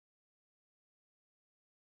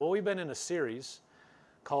Well, we've been in a series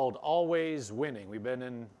called Always Winning. We've been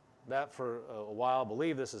in that for a while. I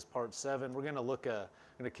believe this is part 7. We're going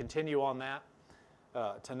to continue on that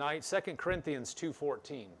tonight. 2 Corinthians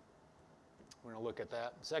 2:14. We're going to look at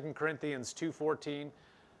that. 2 Corinthians 2:14.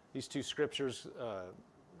 These two scriptures,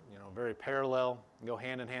 very parallel, go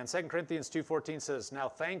hand in hand. 2 Corinthians 2:14 says, "Now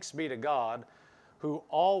thanks be to God, who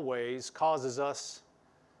always causes us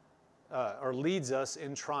or leads us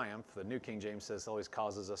in triumph." The New King James says always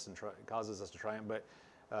causes us to triumph, but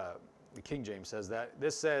the King James says that.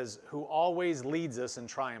 This says, "Who always leads us in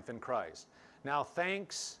triumph in Christ." Now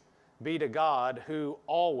thanks be to God who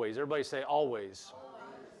always, everybody say always,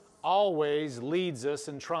 always leads us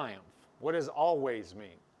in triumph. What does always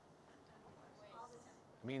mean?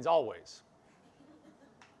 It means always.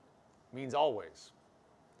 It means always.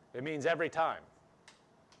 It means every time.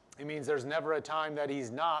 It means there's never a time that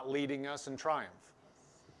He's not leading us in triumph.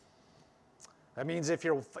 That means if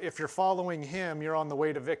you're following Him, you're on the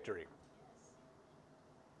way to victory.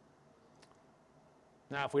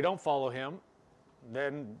 Now, if we don't follow Him,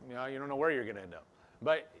 then you don't know where you're going to end up.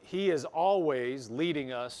 But He is always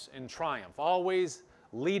leading us in triumph, always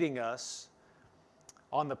leading us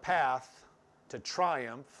on the path to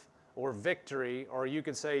triumph or victory, or you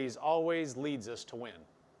could say He's always leads us to win.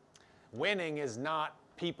 Winning is not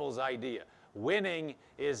people's idea. Winning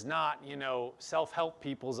is not, self-help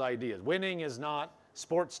people's ideas. Winning is not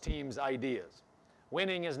sports teams' ideas.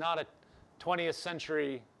 Winning is not a 20th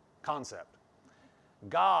century concept.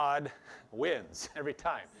 God wins every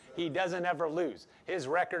time. He doesn't ever lose. His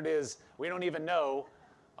record is, we don't even know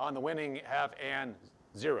on the winning half and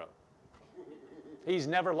 0. He's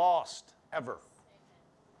never lost, ever.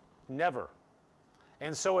 Never.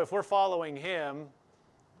 And so if we're following Him,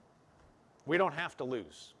 we don't have to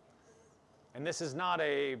lose. And this is not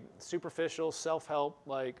a superficial self-help,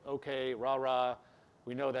 like, okay, rah-rah,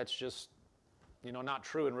 we know that's just, not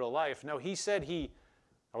true in real life. No, He said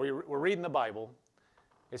we're reading the Bible.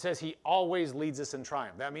 It says He always leads us in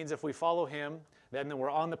triumph. That means if we follow Him, then we're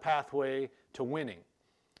on the pathway to winning,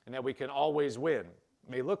 and that we can always win. It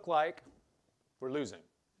may look like we're losing.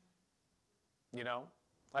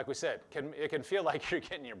 Like we said, it can feel like you're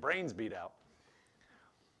getting your brains beat out.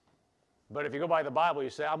 But if you go by the Bible, you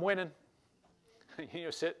say, I'm winning.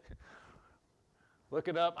 You sit, look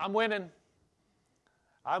it up, I'm winning.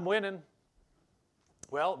 I'm winning.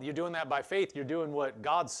 Well, you're doing that by faith. You're doing what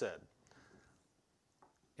God said.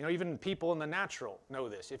 Even people in the natural know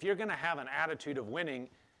this. If you're going to have an attitude of winning,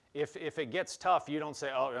 if it gets tough, you don't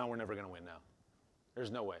say, oh, no, we're never going to win now.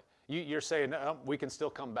 There's no way. You're saying, no, we can still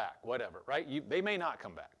come back, whatever, right? They may not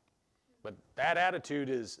come back. But that attitude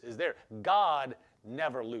is there. God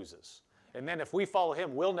never loses. And then if we follow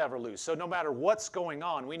Him, we'll never lose. So no matter what's going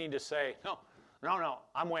on, we need to say, no,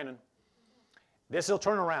 I'm winning. This will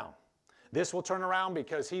turn around. This will turn around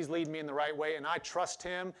because He's leading me in the right way, and I trust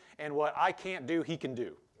Him, and what I can't do, He can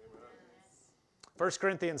do. 1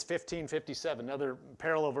 Corinthians 15:57, another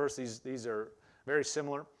parallel verse. These are very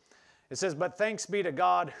similar. It says, "But thanks be to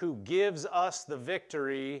God who gives us the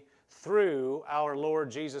victory through our Lord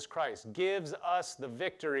Jesus Christ." Gives us the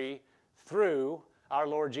victory through our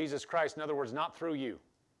Lord Jesus Christ. In other words, not through you.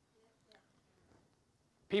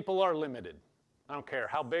 People are limited. I don't care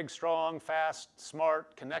how big, strong, fast,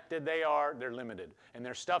 smart, connected they are, they're limited. And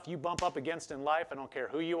there's stuff you bump up against in life, I don't care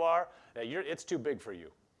who you are, it's too big for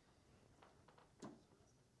you.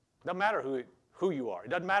 Doesn't matter who you are.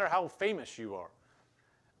 It doesn't matter how famous you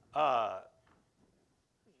are.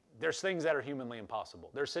 There's things that are humanly impossible.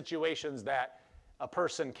 There's situations that a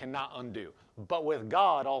person cannot undo. But with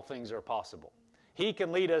God, all things are possible. He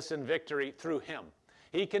can lead us in victory through Him.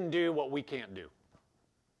 He can do what we can't do.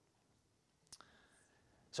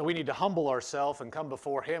 So we need to humble ourselves and come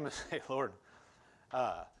before Him and say, Lord,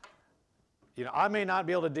 I may not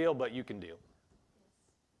be able to deal, but You can deal.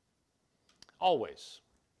 Always.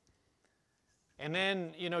 And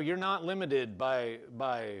then, you're not limited by,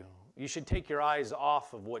 you should take your eyes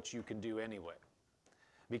off of what you can do anyway.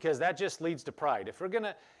 Because that just leads to pride. If you're going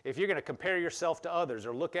to compare yourself to others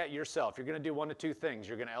or look at yourself, you're going to do one of two things.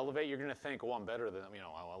 You're going to elevate, you're going to think, I'm better than them,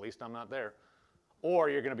 well, at least I'm not there. Or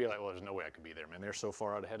you're going to be like, well, there's no way I could be there, man. They're so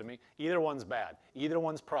far out ahead of me. Either one's bad. Either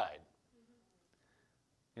one's pride.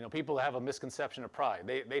 People have a misconception of pride.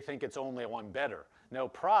 They think it's only one better. No,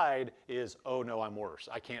 pride is, oh no, I'm worse.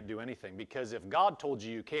 I can't do anything. Because if God told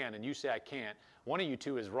you can and you say I can't, one of you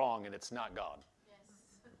two is wrong and it's not God.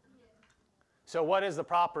 Yes. So what is the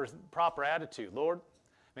proper attitude? Lord,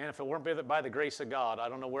 man, if it weren't by the grace of God, I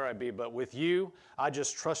don't know where I'd be. But with You, I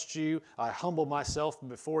just trust You. I humble myself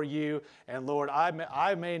before You. And Lord,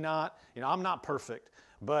 I may not, I'm not perfect.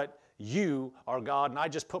 but you are God, and I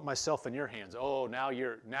just put myself in your hands. Oh, now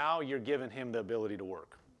you're giving him the ability to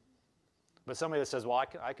work. But somebody that says, well,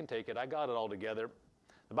 I can take it. I got it all together.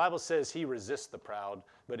 The Bible says he resists the proud,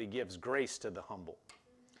 but he gives grace to the humble.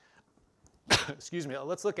 Excuse me.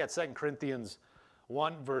 Let's look at 2 Corinthians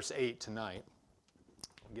 1, verse 8 tonight.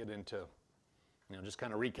 We'll get into, just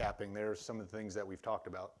kind of recapping there some of the things that we've talked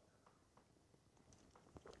about.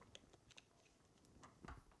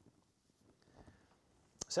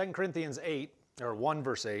 Second Corinthians 1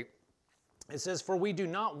 verse 8, it says, "For we do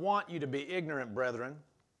not want you to be ignorant, brethren."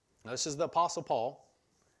 Now, this is the Apostle Paul,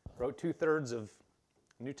 wrote 2/3 of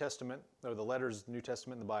New Testament, or the letters New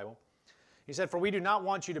Testament in the Bible. He said, "For we do not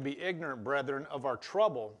want you to be ignorant, brethren, of our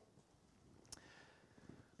trouble,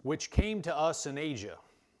 which came to us in Asia."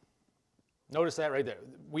 Notice that right there.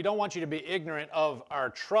 We don't want you to be ignorant of our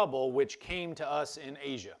trouble, which came to us in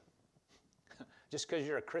Asia. Just because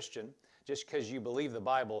you're a Christian, just because you believe the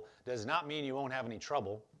Bible, does not mean you won't have any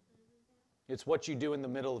trouble. It's what you do in the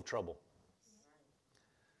middle of trouble.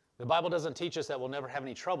 The Bible doesn't teach us that we'll never have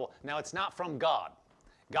any trouble. Now, it's not from God.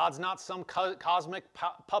 God's not some cosmic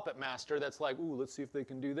puppet master that's like, ooh, let's see if they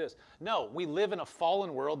can do this. No, we live in a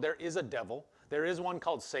fallen world. There is a devil. There is one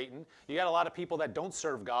called Satan. You got a lot of people that don't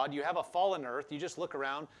serve God. You have a fallen earth. You just look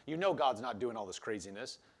around. You know God's not doing all this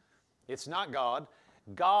craziness. It's not God.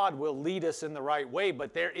 God will lead us in the right way,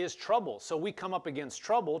 but there is trouble. So we come up against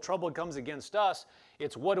trouble. Trouble comes against us.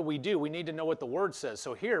 It's what do? We need to know what the Word says.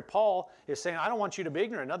 So here, Paul is saying, I don't want you to be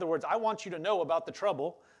ignorant. In other words, I want you to know about the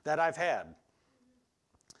trouble that I've had.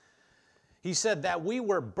 He said that we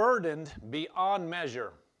were burdened beyond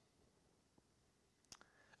measure,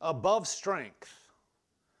 above strength,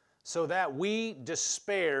 so that we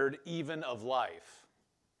despaired even of life.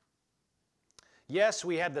 Yes,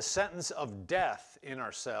 we had the sentence of death in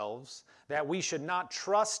ourselves, that we should not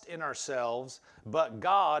trust in ourselves, but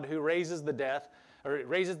God who raises the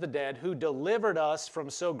dead, who delivered us from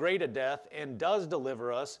so great a death and does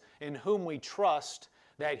deliver us, in whom we trust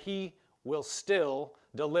that he will still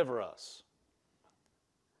deliver us.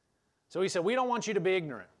 So he said, we don't want you to be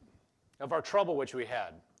ignorant of our trouble which we had.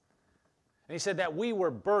 And he said that we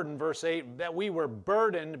were burdened, verse 8, that we were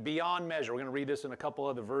burdened beyond measure. We're going to read this in a couple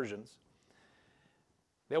other versions.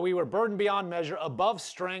 That we were burdened beyond measure, above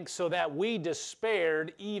strength, so that we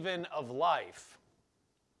despaired even of life.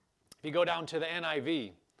 If you go down to the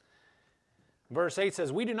NIV, verse 8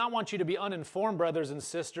 says, we do not want you to be uninformed, brothers and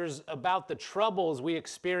sisters, about the troubles we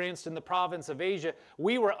experienced in the province of Asia.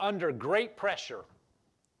 We were under great pressure,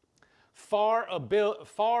 far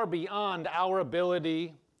beyond our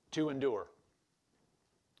ability to endure,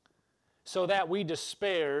 so that we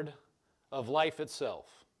despaired of life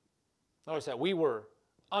itself. Notice that we were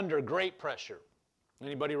under great pressure.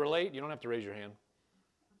 Anybody relate? You don't have to raise your hand.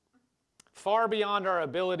 Far beyond our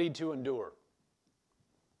ability to endure,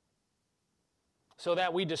 so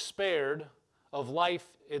that we despaired of life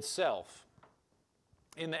itself.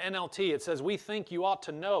 In the NLT, it says, we think you ought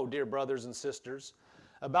to know, dear brothers and sisters,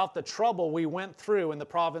 about the trouble we went through in the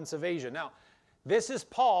province of Asia. Now, this is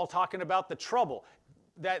Paul talking about the trouble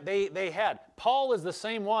that they had. Paul is the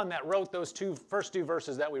same one that wrote those first two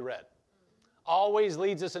verses that we read. Always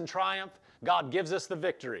leads us in triumph. God gives us the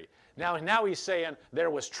victory. Now he's saying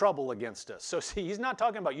there was trouble against us. So see, he's not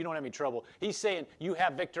talking about you don't have any trouble. He's saying you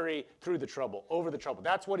have victory through the trouble, over the trouble.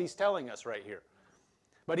 That's what he's telling us right here.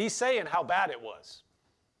 But he's saying how bad it was.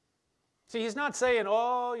 See, he's not saying,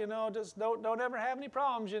 oh, just don't ever have any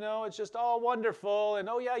problems, it's just all wonderful, and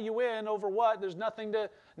oh yeah, you win over what? There's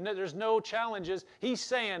no challenges. He's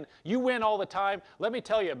saying, you win all the time. Let me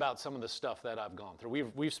tell you about some of the stuff that I've gone through.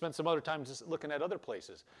 We've spent some other time just looking at other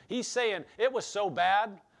places. He's saying, it was so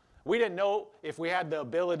bad, we didn't know if we had the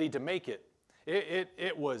ability to make it.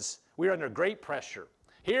 We were under great pressure.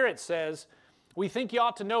 Here it says, we think you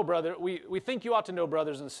ought to know,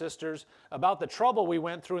 brothers and sisters, about the trouble we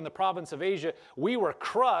went through in the province of Asia. We were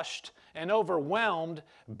crushed and overwhelmed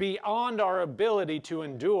beyond our ability to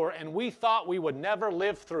endure, and we thought we would never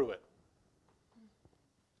live through it.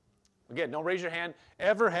 Again, don't raise your hand.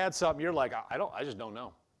 Ever had something you're like, I just don't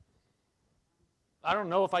know. I don't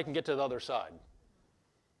know if I can get to the other side.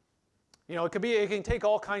 It can take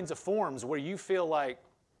all kinds of forms where you feel like,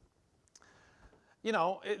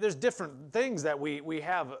 there's different things that we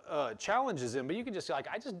have challenges in, but you can just say,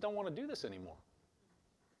 I just don't want to do this anymore.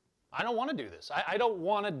 I don't want to do this. I don't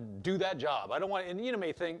want to do that job. I don't want, and you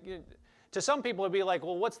may think, to some people it'd be like,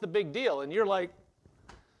 well, what's the big deal? And you're like,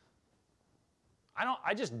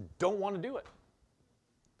 I just don't want to do it.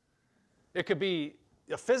 It could be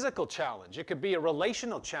a physical challenge. It could be a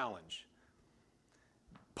relational challenge.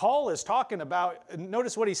 Paul is talking about,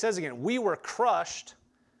 notice what he says again, we were crushed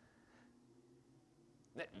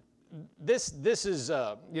This is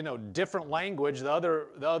different language. The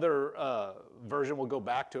other version, we'll go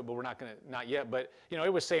back to it, but we're not yet. But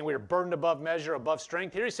it was saying we were burdened above measure, above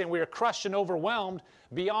strength. Here he's saying we are crushed and overwhelmed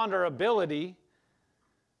beyond our ability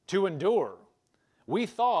to endure. We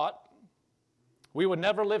thought we would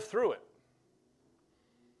never live through it.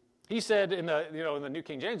 He said in the New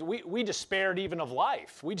King James, we despaired even of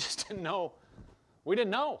life. We just didn't know. We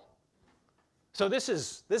didn't know. So this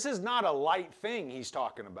is not a light thing he's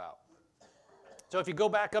talking about. So if you go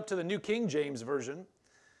back up to the New King James Version,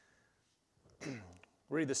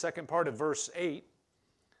 read the second part of verse 8,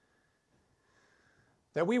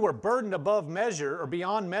 that we were burdened above measure or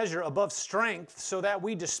beyond measure above strength so that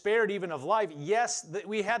we despaired even of life. Yes, that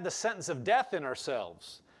we had the sentence of death in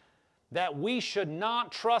ourselves, that we should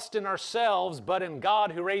not trust in ourselves but in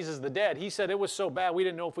God who raises the dead. He said it was so bad we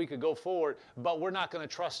didn't know if we could go forward, but we're not going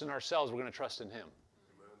to trust in ourselves, we're going to trust in Him.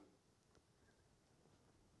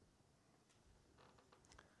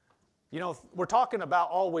 We're talking about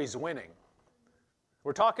always winning.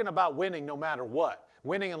 We're talking about winning no matter what.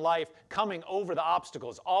 Winning in life, coming over the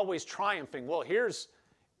obstacles, always triumphing. Well,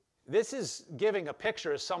 this is giving a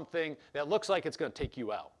picture of something that looks like it's going to take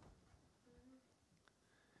you out.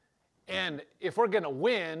 And if we're going to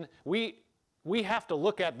win, we have to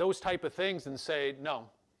look at those type of things and say,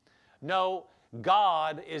 no,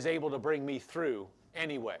 God is able to bring me through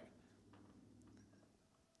anyway.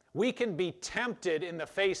 We can be tempted in the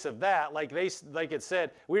face of that, like it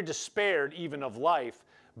said, we're despaired even of life,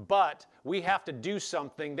 but we have to do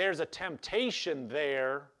something. There's a temptation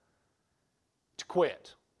there to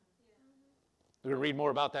quit. We're going to read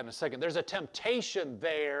more about that in a second. There's a temptation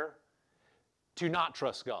there to not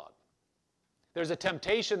trust God. There's a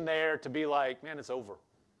temptation there to be like, man, it's over.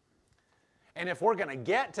 And if we're going to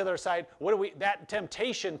get to their side, that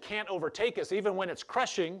temptation can't overtake us, even when it's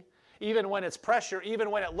crushing, even when it's pressure, even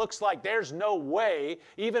when it looks like there's no way,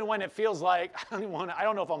 even when it feels like, I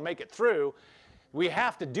don't know if I'll make it through. We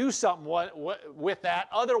have to do something with that.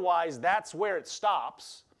 Otherwise, that's where it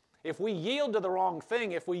stops. If we yield to the wrong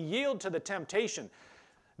thing, if we yield to the temptation,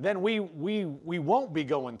 then we won't be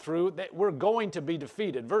going through. That we're going to be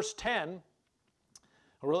defeated. Verse 10,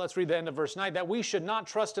 or let's read the end of verse 9, that we should not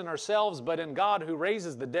trust in ourselves, but in God who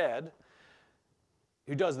raises the dead,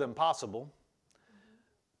 who does the impossible.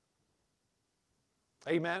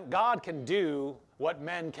 Amen. God can do what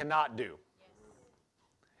men cannot do.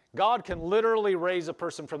 God can literally raise a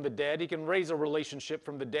person from the dead. He can raise a relationship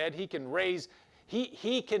from the dead. He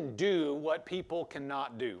can do what people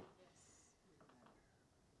cannot do.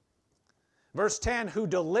 Verse 10, who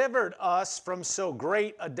delivered us from so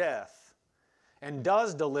great a death, and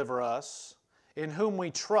does deliver us, in whom we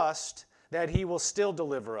trust that He will still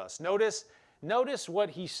deliver us. Notice what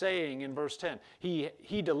he's saying in verse 10.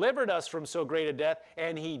 He delivered us from so great a death,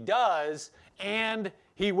 and He does, and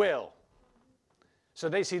He will. So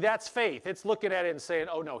that's faith. It's looking at it and saying,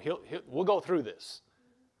 oh no, we'll go through this.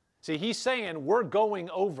 See, he's saying we're going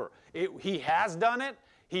over. He has done it,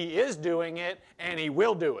 He is doing it, and He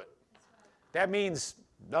will do it. That means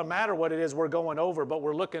no matter what it is, we're going over, but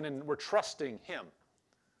we're looking and we're trusting Him.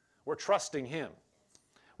 We're trusting Him.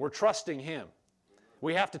 We're trusting Him.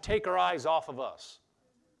 We have to take our eyes off of us.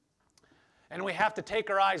 And we have to take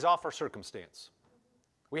our eyes off our circumstance.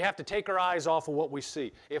 We have to take our eyes off of what we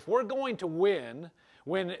see. If we're going to win,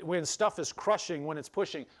 when stuff is crushing, when it's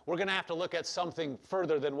pushing, we're going to have to look at something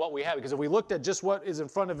further than what we have. Because if we looked at just what is in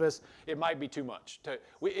front of us, it might be too much.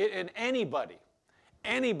 And anybody,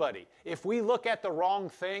 if we look at the wrong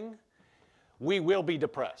thing, we will be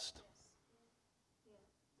depressed.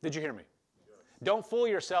 Did you hear me? Don't fool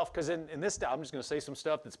yourself, because in this, I'm just going to say some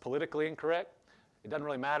stuff that's politically incorrect. It doesn't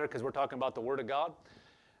really matter because we're talking about the Word of God.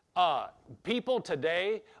 People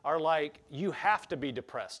today are like, you have to be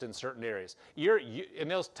depressed in certain areas. And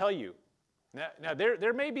they'll tell you. Now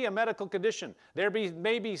there may be a medical condition. There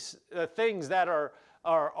may be things that are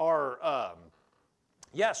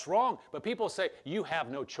yes, wrong. But people say, you have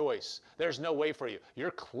no choice. There's no way for you. You're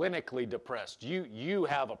clinically depressed. You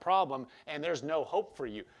have a problem, and there's no hope for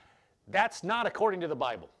you. That's not according to the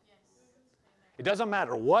Bible. Yes. It doesn't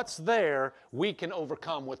matter what's there, we can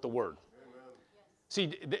overcome with the Word. Amen.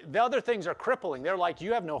 See, the other things are crippling. They're like,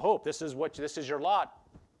 you have no hope. This is your lot.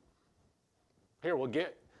 Here, we'll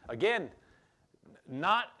get, again,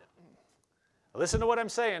 listen to what I'm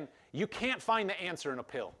saying. You can't find the answer in a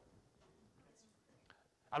pill.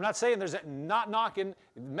 I'm not saying not knocking.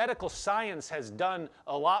 Medical science has done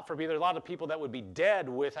a lot for people. There are a lot of people that would be dead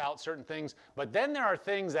without certain things. But then there are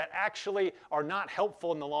things that actually are not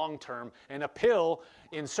helpful in the long term. And a pill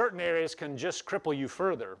in certain areas can just cripple you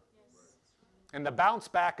further. And the bounce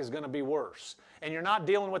back is going to be worse. And you're not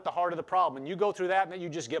dealing with the heart of the problem. And you go through that and then you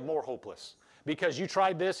just get more hopeless. Because you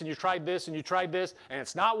tried this and you tried this and you tried this and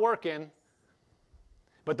it's not working.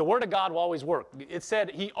 But the Word of God will always work. It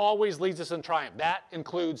said He always leads us in triumph. That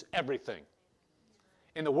includes everything.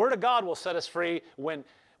 And the Word of God will set us free when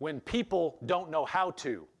people don't know how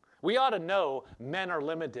to. We ought to know men are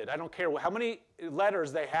limited. I don't care how many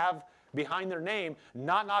letters they have behind their name,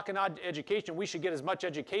 not knocking on education. We should get as much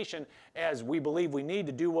education as we believe we need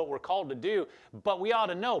to do what we're called to do. But we ought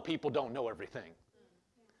to know people don't know everything.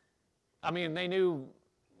 I mean, they knew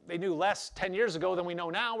less 10 years ago than we know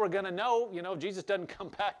now. We're going to know, if Jesus doesn't come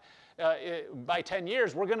back by 10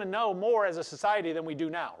 years, we're going to know more as a society than we do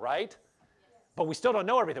now, right? But we still don't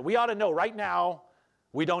know everything. We ought to know right now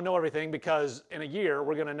we don't know everything, because in a year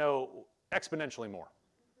we're going to know exponentially more.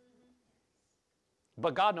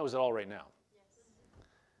 But God knows it all right now.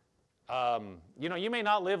 You may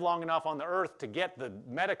not live long enough on the earth to get the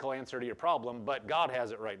medical answer to your problem, but God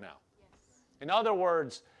has it right now. In other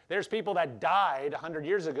words, there's people that died 100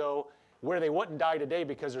 years ago where they wouldn't die today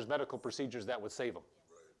because there's medical procedures that would save them.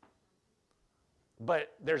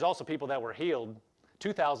 But there's also people that were healed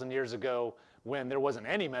 2,000 years ago when there wasn't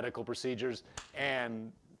any medical procedures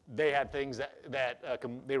and they had things that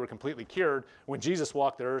they were completely cured when Jesus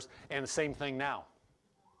walked the earth, and the same thing now.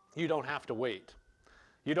 You don't have to wait.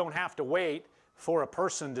 You don't have to wait for a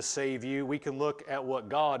person to save you. We can look at what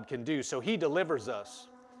God can do. So He delivers us,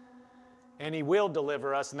 and He will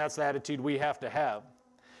deliver us, and that's the attitude we have to have.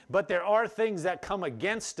 But there are things that come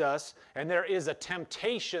against us, and there is a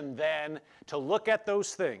temptation then to look at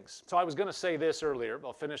those things. So I was going to say this earlier.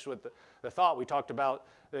 I'll finish with the thought. We talked about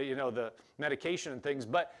the medication and things.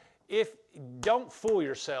 But don't fool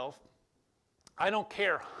yourself. I don't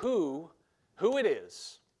care who it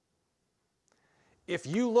is. If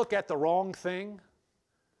you look at the wrong thing,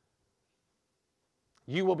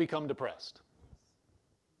 you will become depressed.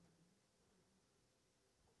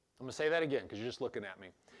 I'm going to say that again because you're just looking at me.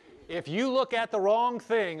 If you look at the wrong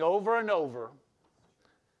thing over and over,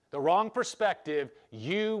 the wrong perspective,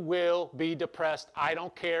 you will be depressed. I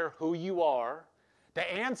don't care who you are. The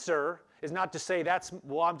answer is not to say that's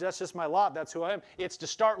just my lot, that's who I am. It's to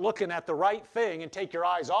start looking at the right thing and take your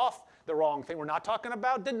eyes off the wrong thing. We're not talking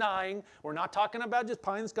about denying. We're not talking about just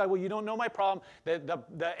pie in the sky. Well, you don't know my problem.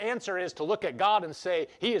 The answer is to look at God and say,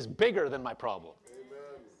 He is bigger than my problem.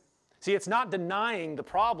 Amen. See, it's not denying the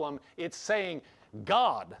problem. It's saying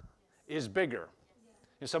God is bigger.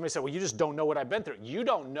 And somebody said, well, you just don't know what I've been through. You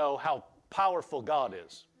don't know how powerful God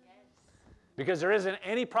is. Because there isn't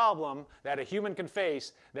any problem that a human can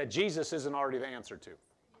face that Jesus isn't already the answer to.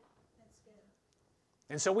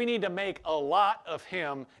 And so we need to make a lot of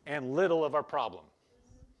Him and little of our problem.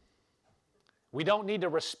 We don't need to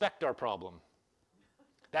respect our problem.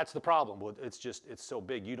 That's the problem. Well, it's so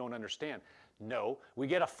big, you don't understand. No, we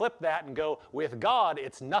get to flip that and go, with God,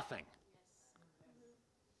 it's nothing.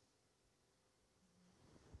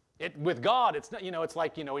 With God, it's not, it's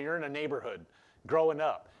like, you're in a neighborhood growing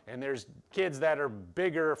up, and there's kids that are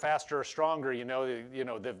bigger, faster, or stronger.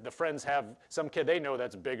 The friends have some kid they know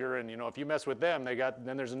that's bigger, and if you mess with them,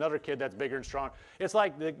 then there's another kid that's bigger and stronger. It's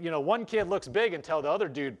like one kid looks big until the other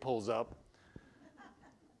dude pulls up.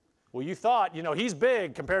 Well, you thought he's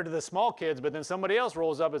big compared to the small kids, but then somebody else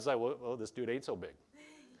rolls up. It's like, well, this dude ain't so big.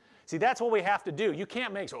 See, that's what we have to do. You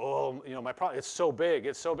can't make, my problem, it's so big,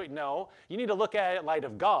 it's so big. No, you need to look at it in light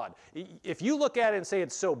of God. If you look at it and say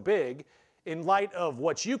it's so big, in light of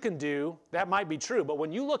what you can do, that might be true. But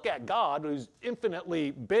when you look at God, who's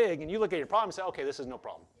infinitely big, and you look at your problem and say, okay, this is no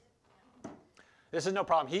problem. This is no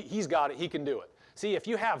problem. He's got it. He can do it. See, if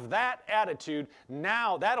you have that attitude,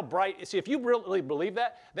 now see, if you really believe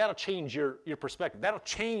that, that'll change your perspective. That'll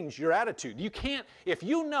change your attitude. You can't, if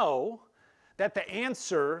you know that the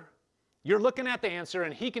answer, you're looking at the answer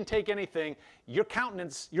and He can take anything, your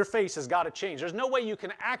countenance, your face has got to change. There's no way you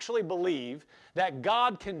can actually believe that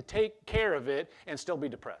God can take care of it and still be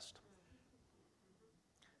depressed.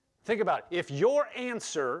 Think about it. If your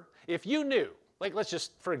answer, if you knew, like let's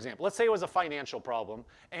just, for example, let's say it was a financial problem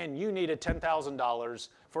and you needed $10,000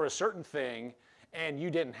 for a certain thing and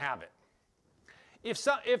you didn't have it.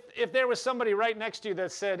 If there was somebody right next to you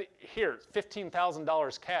that said, here,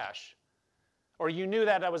 $15,000 cash, or you knew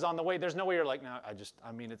that I was on the way, there's no way you're like, no, it's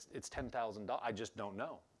 $10,000. I just don't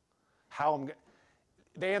know how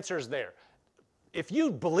the answer is there. If you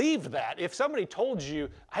believed that, if somebody told you,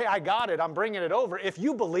 hey, I got it, I'm bringing it over, if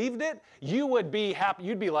you believed it, you would be happy.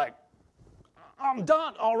 You'd be like, I'm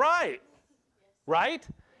done, all right, right?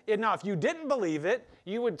 Now, if you didn't believe it,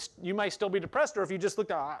 you might still be depressed, or if you just looked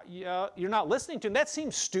at, you're not listening to him. That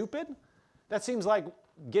seems stupid. That seems like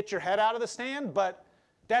get your head out of the sand, but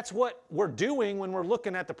that's what we're doing when we're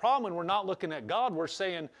looking at the problem and we're not looking at God. We're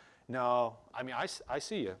saying, no, I mean, I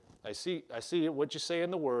see you. I see what you say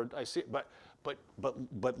in the Word. I see,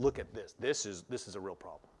 but look at this. This is a real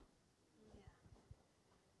problem.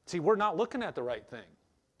 See, we're not looking at the right thing.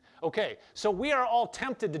 Okay, so we are all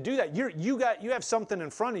tempted to do that. You have something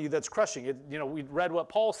in front of you that's crushing it. You know, we read what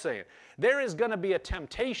Paul's saying. There is going to be a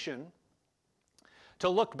temptation to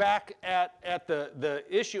look back at the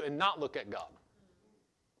issue and not look at God.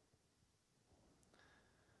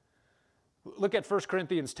 Look at 1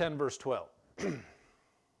 Corinthians 10, verse 12.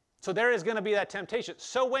 So there is going to be that temptation.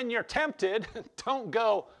 So when you're tempted, don't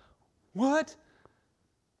go, what?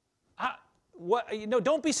 You know,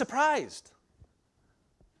 don't be surprised.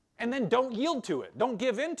 And then don't yield to it. Don't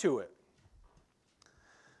give in to it.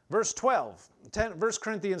 Verse 12, 1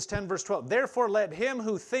 Corinthians 10, verse 12. Therefore let him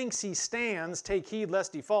who thinks he stands take heed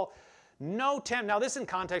lest he fall. Now this in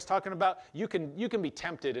context talking about you can be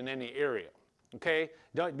tempted in any area. Okay?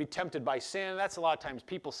 Don't be tempted by sin. That's a lot of times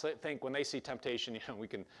people think when they see temptation, you know, we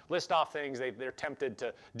can list off things. They're tempted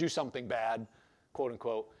to do something bad, quote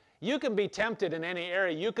unquote. You can be tempted in any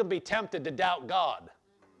area. You can be tempted to doubt God.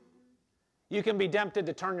 You can be tempted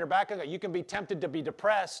to turn your back on God. You can be tempted to be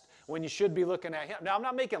depressed when you should be looking at Him. Now, I'm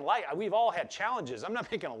not making light. We've all had challenges. I'm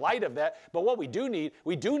not making light of that. But what we do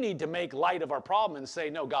need to make light of our problem and say,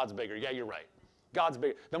 no, God's bigger. Yeah, you're right. God's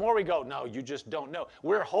bigger. The more we go, no, you just don't know.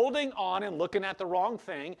 We're holding on and looking at the wrong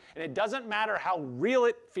thing, and it doesn't matter how real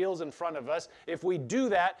it feels in front of us. If we do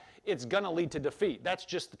that, it's going to lead to defeat. That's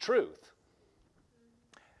just the truth.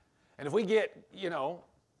 And if we get, you know,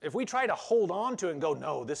 if we try to hold on to it and go,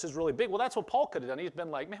 no, this is really big, well, that's what Paul could have done. He's been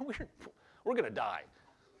like, man, we're going to die.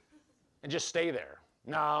 And just stay there.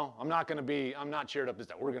 No, I'm not cheered up as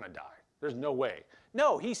that. We're going to die. There's no way.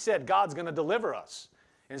 No, he said God's going to deliver us.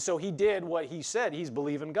 And so he did what he said. He's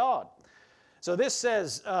believing God. So this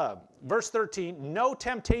says, verse 13, no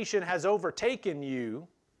temptation has overtaken you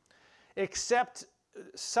except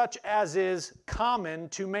such as is common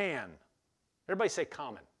to man. Everybody say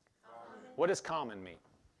common. What does common mean?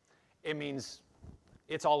 It means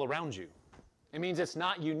it's all around you. It means it's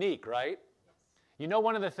not unique, right? You know,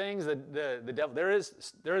 one of the things that the devil, there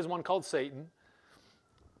is one called Satan,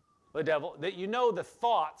 the devil, that you know the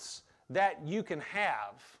thoughts that you can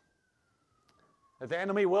have, that the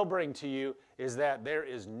enemy will bring to you, is that there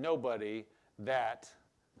is nobody that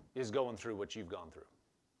is going through what you've gone through.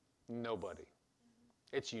 Nobody.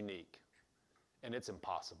 It's unique, and it's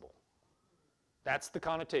impossible. That's the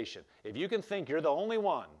connotation. If you can think you're the only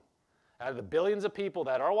one out of the billions of people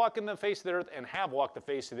that are walking the face of the earth and have walked the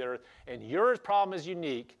face of the earth, and your problem is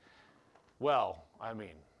unique, well, I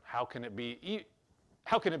mean, how can it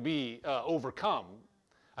be overcome?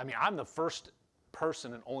 I mean, I'm the first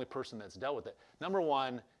person and only person that's dealt with it. Number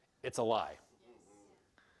one, it's a lie.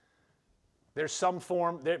 There's some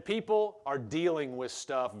form that people are dealing with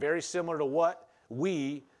stuff very similar to what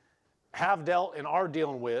we have dealt and are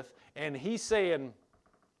dealing with, and he's saying,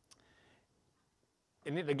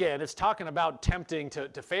 and again, it's talking about tempting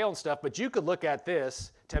to fail and stuff, but you could look at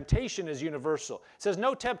this. Temptation is universal. It says,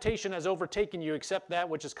 no temptation has overtaken you except that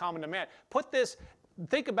which is common to man.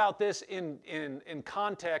 Think about this in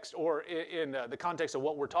context, or in the context of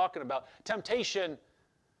what we're talking about. Temptation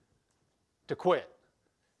to quit.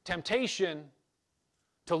 Temptation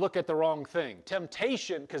to look at the wrong thing.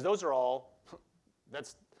 Temptation, because those are all,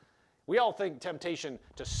 we all think temptation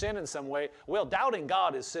to sin in some way. Well, doubting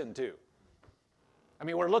God is sin too. I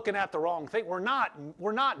mean, we're looking at the wrong thing. We're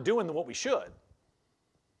not doing what we should,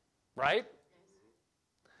 right?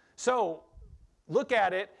 So look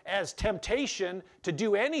at it as temptation to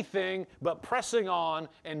do anything but pressing on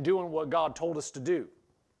and doing what God told us to do.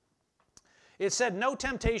 It said, no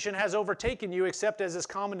temptation has overtaken you except as is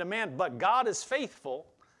common to man, but God is faithful,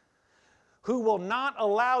 who will not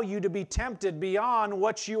allow you to be tempted beyond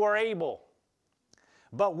what you are able,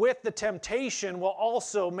 but with the temptation will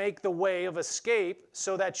also make the way of escape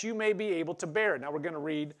so that you may be able to bear it. Now we're going to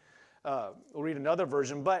read another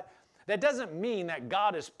version, but that doesn't mean that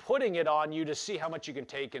God is putting it on you to see how much you can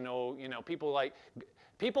take. And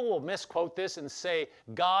people will misquote this and say,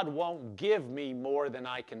 God won't give me more than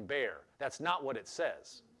I can bear. That's not what it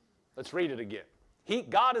says. Let's read it again.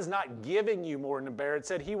 God is not giving you more than to bear. It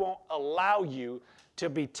said He won't allow you to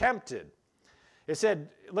be tempted. It said,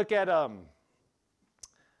 look at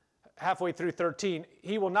halfway through 13,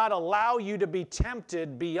 He will not allow you to be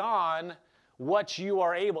tempted beyond what you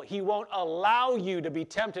are able. He won't allow you to be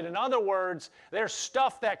tempted. In other words, there's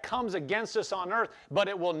stuff that comes against us on earth, but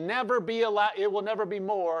it will never be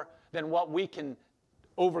more than what we can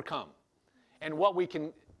overcome and what we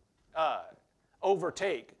can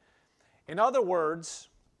overtake. In other words,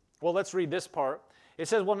 well, let's read this part. It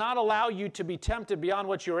says, will not allow you to be tempted beyond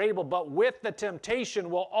what you're able, but with the temptation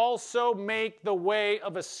will also make the way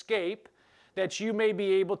of escape that you may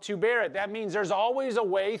be able to bear it. That means there's always a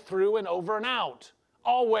way through and over and out.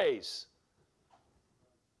 Always.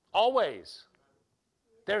 Always.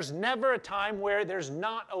 There's never a time where there's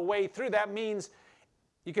not a way through. That means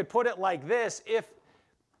you could put it like this. If,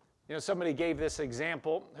 somebody gave this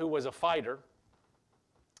example who was a fighter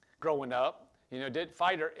growing up, did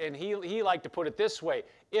fighter, and he liked to put it this way.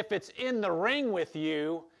 If it's in the ring with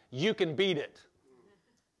you, you can beat it.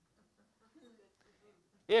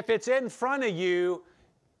 If it's in front of you,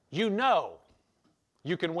 you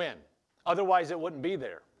can win. Otherwise, it wouldn't be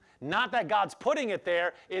there. Not that God's putting it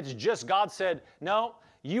there. It's just God said, no,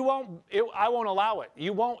 you won't. I won't allow it.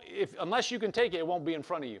 You won't. Unless you can take it, it won't be in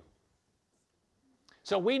front of you.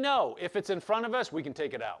 So we know if it's in front of us, we can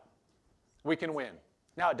take it out. We can win.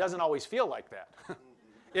 Now, it doesn't always feel like that.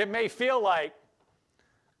 It may feel like,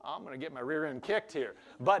 I'm going to get my rear end kicked here.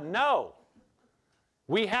 But no.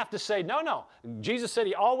 We have to say, no. Jesus said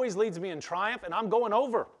he always leads me in triumph, and I'm going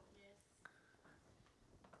over.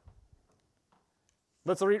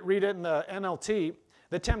 Let's read it in the NLT.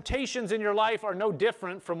 The temptations in your life are no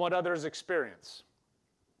different from what others experience.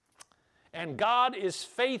 And God is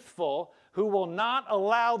faithful, who will not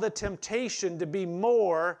allow the temptation to be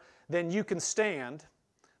more than you can stand.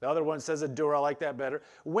 The other one says endure. I like that better.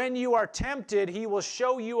 When you are tempted, he will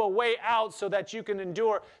show you a way out so that you can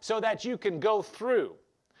endure, so that you can go through.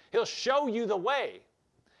 He'll show you the way.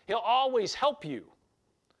 He'll always help you.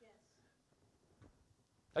 Yes.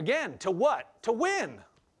 Again, to what? To win. Yeah.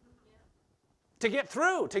 To get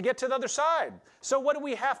through, to get to the other side. So what do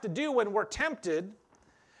we have to do when we're tempted?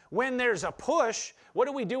 When there's a push, what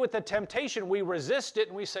do we do with the temptation? We resist it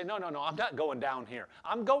and we say, no, I'm not going down here.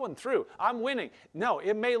 I'm going through. I'm winning. No,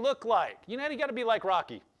 it may look like, you got to be like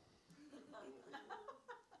Rocky.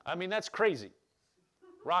 I mean, that's crazy.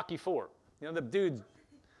 Rocky IV. The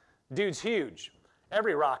dude's huge.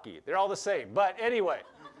 Every Rocky, they're all the same. But anyway,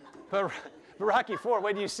 but Rocky IV,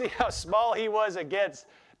 when you see how small he was against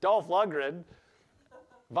Dolph Lundgren,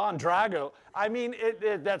 Von Drago, I mean,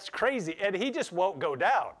 that's crazy. And he just won't go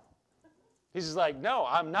down. He's just like, no,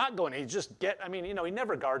 I'm not going. He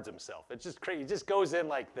never guards himself. It's just crazy. He just goes in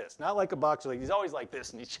like this. Not like a boxer. He's always like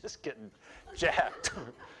this, and he's just getting jacked.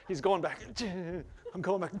 He's going back. I'm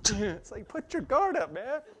going back. It's like, put your guard up,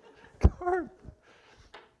 man. Guard.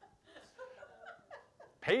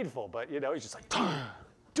 Painful, but, he's just like,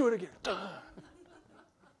 do it again.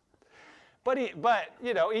 But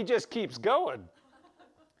he just keeps going.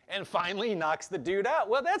 And finally, he knocks the dude out.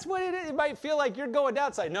 Well, that's what it is. It might feel like you're going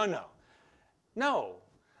downside. No,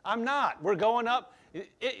 I'm not. We're going up.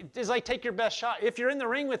 It's like take your best shot. If you're in the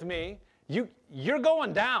ring with me, you're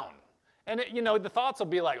going down. And, the thoughts will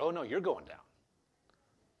be like, oh, no, you're going down.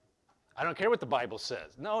 I don't care what the Bible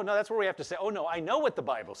says. No, that's where we have to say, oh, no, I know what the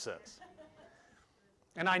Bible says.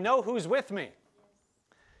 And I know who's with me.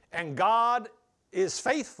 And God is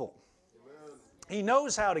faithful. Amen. He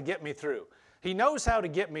knows how to get me through. He knows how to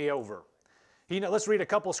get me over. Let's read a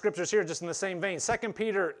couple scriptures here just in the same vein. 2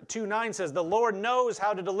 Peter 2:9 says, the Lord knows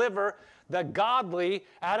how to deliver the godly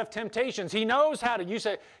out of temptations. He knows how to. You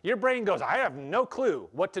say, your brain goes, I have no clue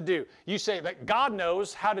what to do. You say that God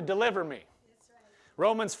knows how to deliver me.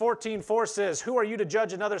 Romans 14:4 says, who are you to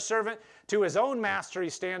judge another servant? To his own master he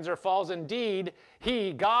stands or falls. Indeed,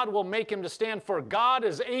 God will make him to stand, for God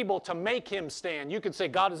is able to make him stand. You can say,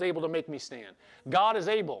 God is able to make me stand. God is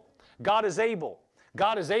able. God is able.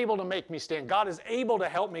 God is able to make me stand. God is able to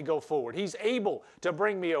help me go forward. He's able to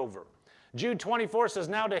bring me over. Jude 24 says,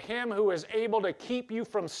 now to him who is able to keep you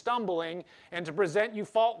from stumbling and to present you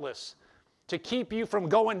faultless, to keep you from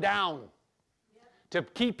going down, to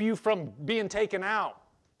keep you from being taken out.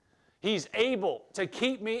 He's able to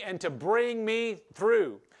keep me and to bring me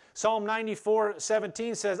through. Psalm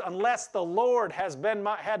 94:17 says, unless the Lord had been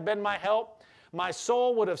my help, my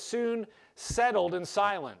soul would have soon settled in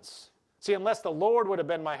silence. See, unless the Lord would have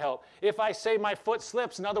been my help. If I say my foot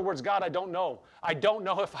slips, in other words, God, I don't know. I don't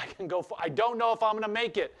know if I can go. I don't know if I'm going to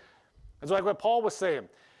make it. That's like what Paul was saying.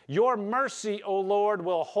 Your mercy, O Lord,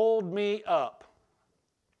 will hold me up.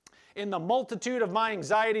 In the multitude of my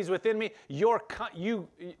anxieties within me, your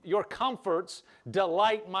comforts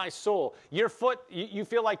delight my soul. Your foot, you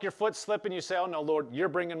feel like your foot's slipping, you say, oh no, Lord, you're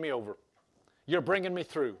bringing me over. You're bringing me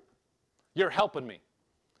through. You're helping me.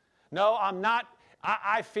 No, I'm not.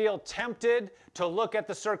 I feel tempted to look at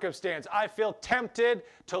the circumstance. I feel tempted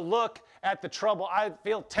to look at the trouble. I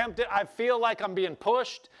feel tempted. I feel like I'm being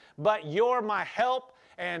pushed, but you're my help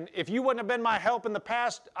And if you wouldn't have been my help in the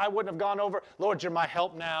past, I wouldn't have gone over. Lord, you're my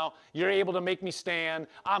help now. You're able to make me stand.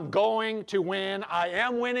 I'm going to win. I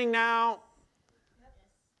am winning now.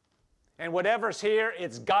 And whatever's here,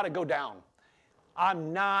 it's got to go down.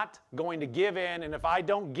 I'm not going to give in. And if I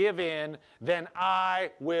don't give in, then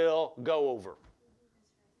I will go over.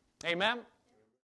 Amen?